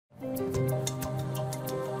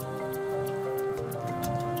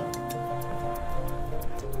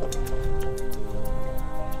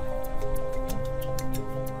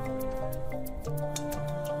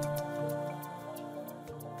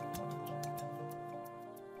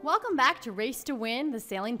Welcome back to Race to Win, the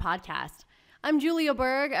sailing podcast. I'm Julia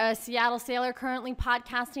Berg, a Seattle sailor currently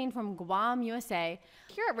podcasting from Guam, USA.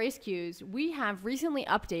 Here at raceQs, we have recently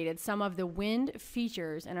updated some of the wind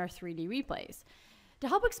features in our 3D replays. To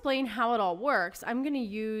help explain how it all works, I'm going to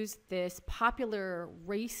use this popular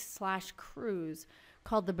race/cruise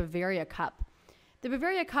called the Bavaria Cup. The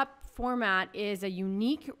Bavaria Cup format is a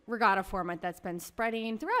unique regatta format that's been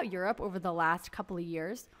spreading throughout Europe over the last couple of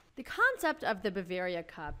years. The concept of the Bavaria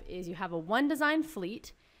Cup is you have a one-design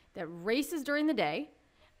fleet that races during the day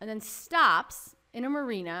and then stops in a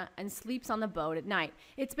marina and sleeps on the boat at night.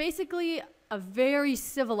 It's basically a very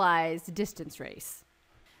civilized distance race.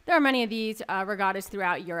 There are many of these regattas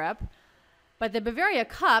throughout Europe, but the Bavaria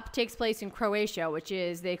Cup takes place in Croatia, which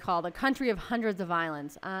is, they call the country of hundreds of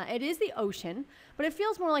islands. It is the ocean, but it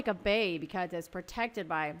feels more like a bay because it's protected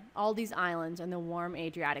by all these islands and the warm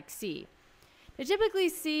Adriatic Sea. They typically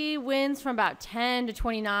see winds from about 10 to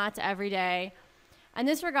 20 knots every day. And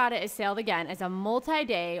this regatta is sailed again as a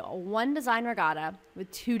multi-day, one-design regatta with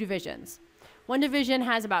two divisions. One division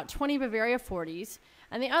has about 20 Bavaria 40s,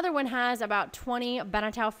 and the other one has about 20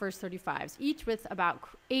 Beneteau First 35s, each with about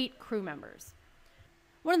 8 crew members.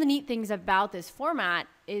 One of the neat things about this format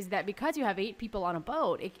is that because you have 8 people on a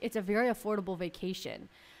boat, it's a very affordable vacation.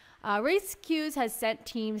 raceQs has sent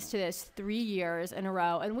teams to this 3 years in a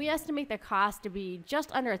row, and we estimate the cost to be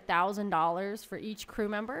just under $1,000 for each crew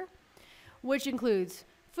member, which includes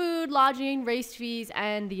food, lodging, race fees,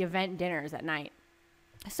 and the event dinners at night.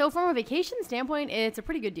 So from a vacation standpoint, it's a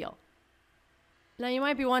pretty good deal. Now, you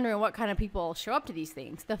might be wondering what kind of people show up to these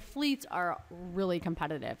things. The fleets are really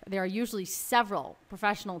competitive. There are usually several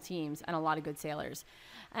professional teams and a lot of good sailors.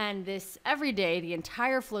 And every day, the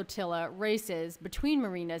entire flotilla races between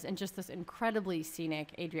marinas in just this incredibly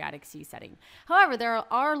scenic Adriatic Sea setting. However, there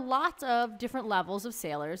are lots of different levels of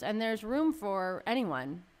sailors, and there's room for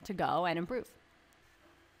anyone to go and improve.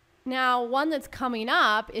 Now, one that's coming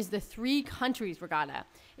up is the 3 countries regatta.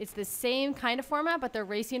 It's the same kind of format, but they're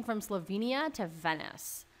racing from Slovenia to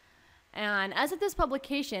Venice. And as of this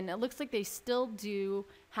publication, it looks like they still do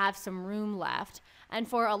have some room left. And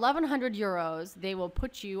for 1,100 euros, they will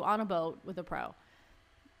put you on a boat with a pro.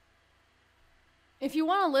 If you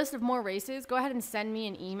want a list of more races, go ahead and send me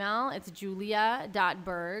an email. It's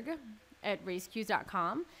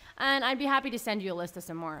julia.berg@raceqs.com, and I'd be happy to send you a list of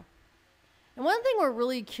some more. And one thing we're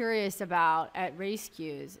really curious about at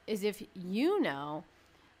raceQs is if you know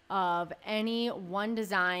of any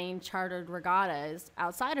one-design chartered regattas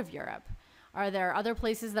outside of Europe. Are there other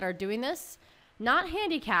places that are doing this? Not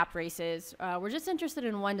handicapped races. We're just interested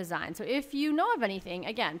in one design. So if you know of anything,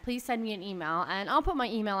 again, please send me an email, and I'll put my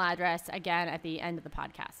email address again at the end of the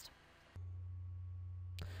podcast.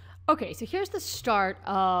 Okay, so here's the start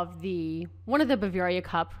of one of the Bavaria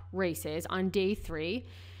Cup races on day 3.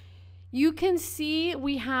 You can see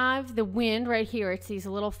we have the wind right here. It's these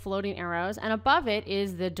little floating arrows, and above it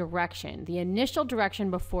is the direction. The initial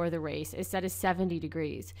direction before the race is set as 70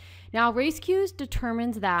 degrees. Now, raceQs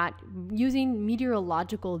determines that using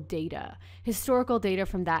meteorological data, historical data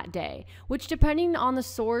from that day, which depending on the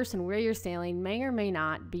source and where you're sailing may or may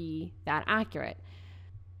not be that accurate.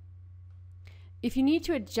 If you need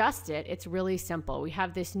to adjust it, it's really simple. We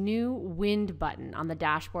have this new wind button on the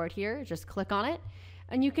dashboard here. Just click on it,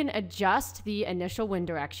 and you can adjust the initial wind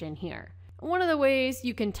direction here. One of the ways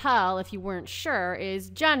you can tell if you weren't sure is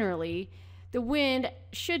generally the wind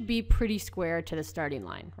should be pretty square to the starting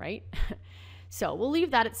line, right? So we'll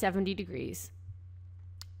leave that at 70 degrees.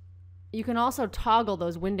 You can also toggle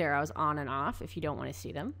those wind arrows on and off if you don't want to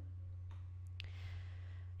see them.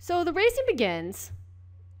 So the racing begins,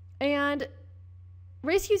 and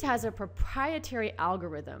raceQs has a proprietary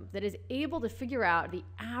algorithm that is able to figure out the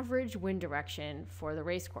average wind direction for the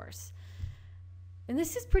race course. And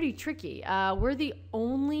this is pretty tricky. We're the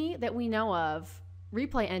only that we know of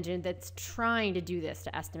replay engine that's trying to do this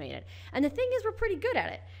to estimate it. And the thing is, we're pretty good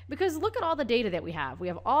at it because look at all the data that we have. We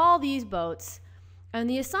have all these boats, and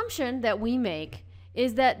the assumption that we make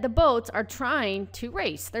is that the boats are trying to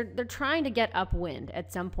race. They're trying to get upwind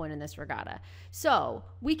at some point in this regatta. So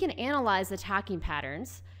we can analyze the tacking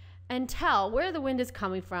patterns and tell where the wind is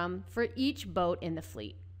coming from for each boat in the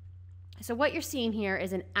fleet. So what you're seeing here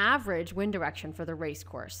is an average wind direction for the race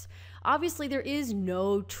course. Obviously, there is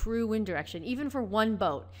no true wind direction, even for one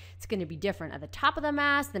boat. It's going to be different at the top of the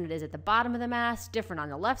mast than it is at the bottom of the mast, different on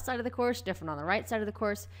the left side of the course, different on the right side of the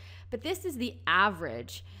course. But this is the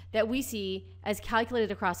average that we see as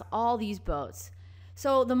calculated across all these boats.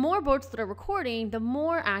 So the more boats that are recording, the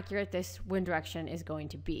more accurate this wind direction is going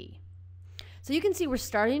to be. So you can see we're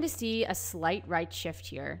starting to see a slight right shift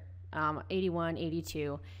here, 81,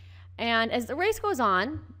 82. And as the race goes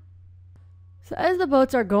on, so as the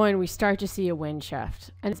boats are going, we start to see a wind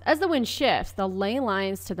shift. And as the wind shifts, the lane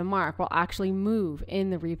lines to the mark will actually move in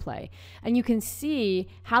the replay. And you can see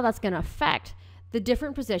how that's going to affect the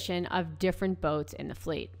different position of different boats in the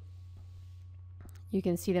fleet. You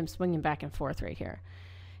can see them swinging back and forth right here.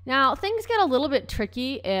 Now, things get a little bit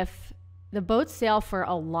tricky if the boats sail for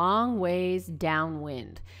a long ways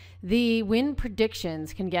downwind. The wind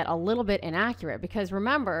predictions can get a little bit inaccurate because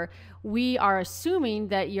remember, we are assuming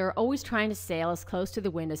that you're always trying to sail as close to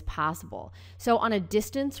the wind as possible. So on a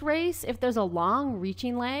distance race, if there's a long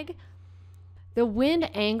reaching leg, the wind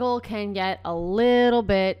angle can get a little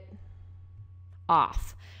bit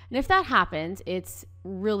off. And if that happens, it's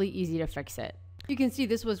really easy to fix it. You can see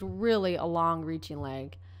this was really a long reaching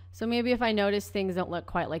leg. So maybe if I notice things don't look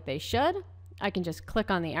quite like they should, I can just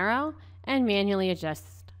click on the arrow and manually adjust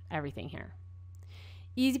everything here.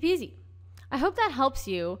 Easy peasy. I hope that helps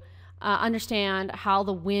you understand how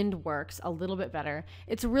the wind works a little bit better.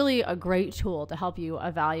 It's really a great tool to help you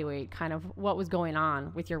evaluate kind of what was going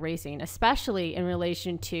on with your racing, especially in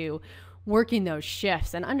relation to working those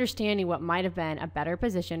shifts and understanding what might have been a better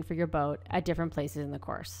position for your boat at different places in the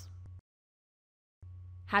course.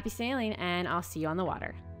 Happy sailing, and I'll see you on the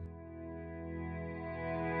water.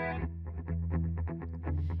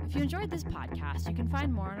 If you enjoyed this podcast, you can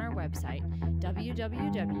find more on our website,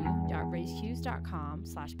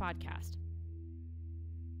 www.raceQs.com/podcast.